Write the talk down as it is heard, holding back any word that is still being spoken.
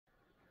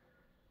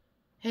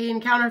Hey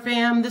Encounter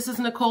fam, this is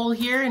Nicole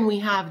here, and we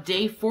have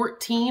day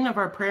 14 of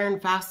our prayer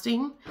and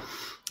fasting,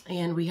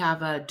 and we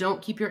have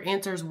don't keep your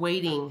answers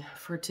waiting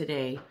for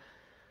today.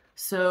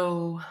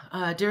 So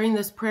during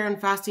this prayer and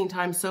fasting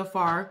time so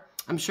far,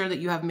 I'm sure that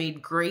you have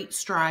made great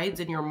strides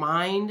in your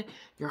mind,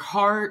 your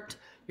heart,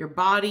 your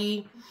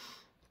body,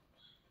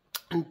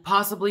 and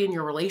possibly in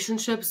your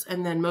relationships,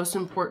 and then most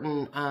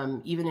important,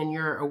 even in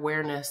your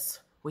awareness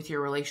with your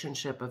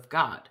relationship of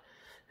God,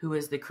 who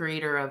is the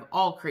creator of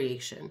all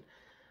creation.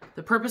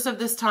 The purpose of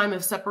this time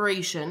of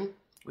separation,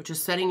 which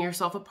is setting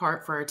yourself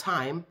apart for a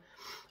time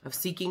of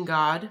seeking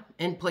God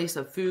in place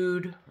of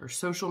food or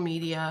social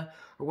media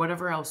or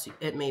whatever else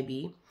it may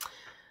be,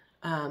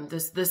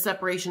 this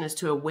separation is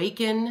to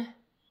awaken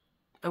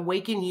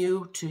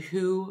you to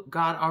who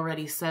God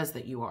already says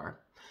that you are.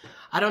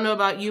 I don't know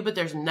about you, but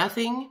there's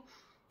nothing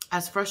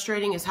as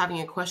frustrating as having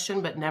a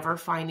question but never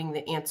finding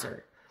the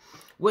answer.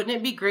 Wouldn't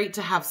it be great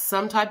to have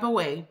some type of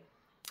way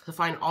to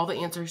find all the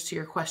answers to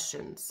your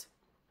questions?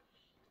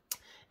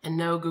 And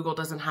no, Google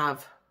doesn't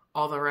have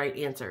all the right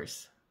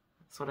answers.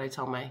 That's what I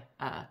tell my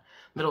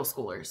middle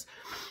schoolers.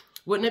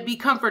 Wouldn't it be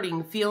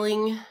comforting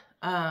feeling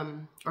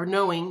or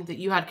knowing that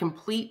you had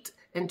complete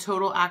and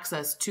total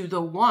access to the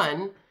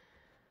one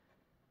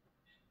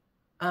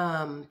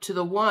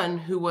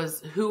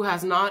who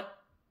has not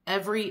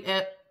every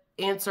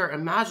answer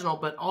imaginable,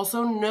 but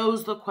also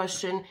knows the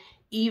question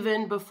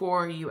even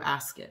before you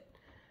ask it.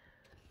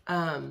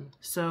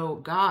 So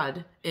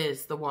God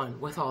is the one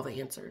with all the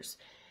answers.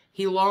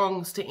 He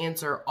longs to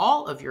answer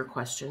all of your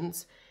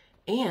questions,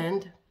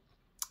 and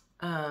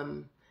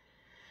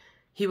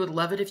he would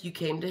love it if you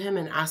came to him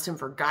and asked him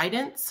for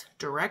guidance,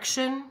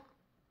 direction,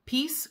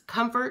 peace,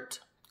 comfort,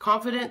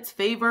 confidence,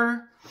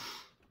 favor.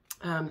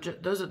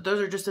 Those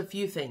are just a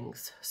few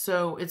things.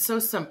 So it's so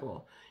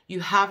simple. You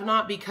have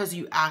not because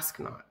you ask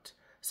not.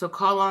 So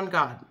call on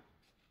God.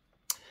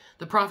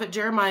 The prophet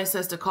Jeremiah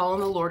says to call on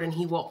the Lord and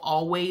he will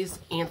always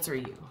answer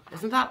you.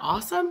 Isn't that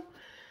awesome?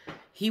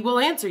 He will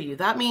answer you.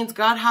 That means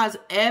God has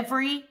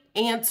every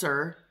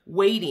answer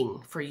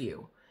waiting for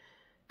you.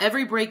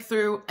 Every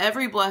breakthrough,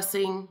 every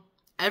blessing,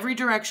 every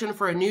direction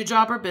for a new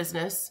job or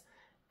business,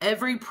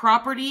 every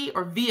property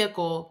or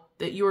vehicle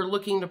that you are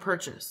looking to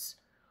purchase.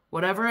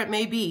 Whatever it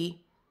may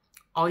be,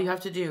 all you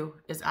have to do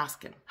is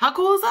ask him. How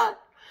cool is that?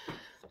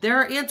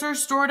 There are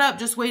answers stored up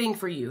just waiting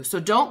for you.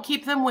 So don't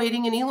keep them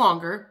waiting any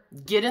longer.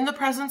 Get in the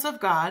presence of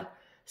God.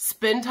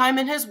 Spend time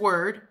in his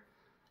word.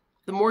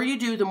 The more you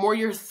do, the more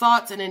your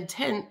thoughts and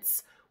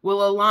intents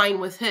will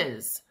align with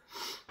his.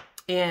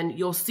 And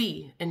you'll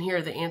see and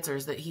hear the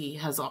answers that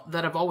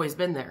that have always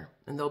been there,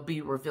 and they'll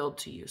be revealed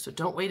to you. So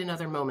don't wait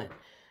another moment.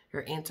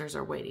 Your answers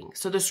are waiting.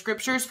 So the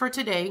scriptures for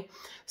today,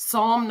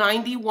 Psalm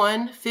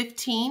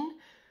 91:15,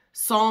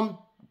 Psalm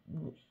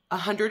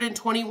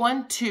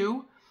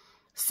 121:2,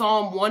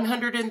 Psalm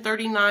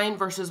 139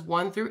 verses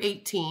 1 through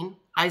 18,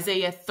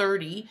 Isaiah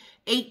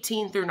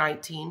 30:18 through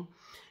 19,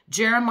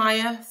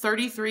 Jeremiah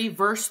 33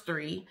 verse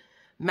 3,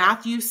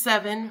 Matthew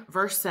 7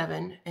 verse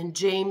 7, and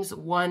James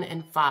 1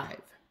 and 5.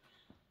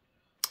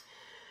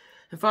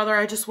 And Father,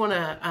 I just want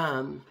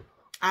to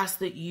ask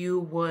that you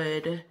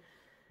would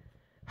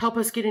help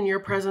us get in your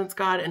presence,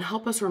 God, and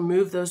help us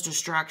remove those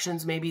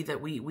distractions maybe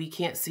that we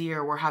can't see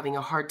or we're having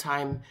a hard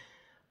time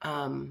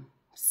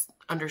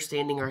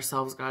understanding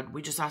ourselves, God.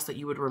 We just ask that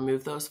you would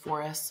remove those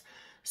for us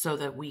so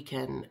that we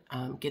can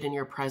get in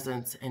your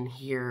presence and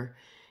hear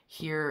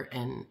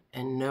and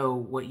know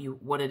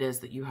what it is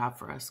that you have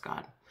for us,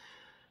 God.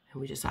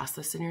 And we just ask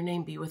this in your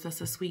name. Be with us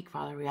this week,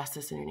 Father. We ask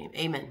this in your name.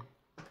 Amen.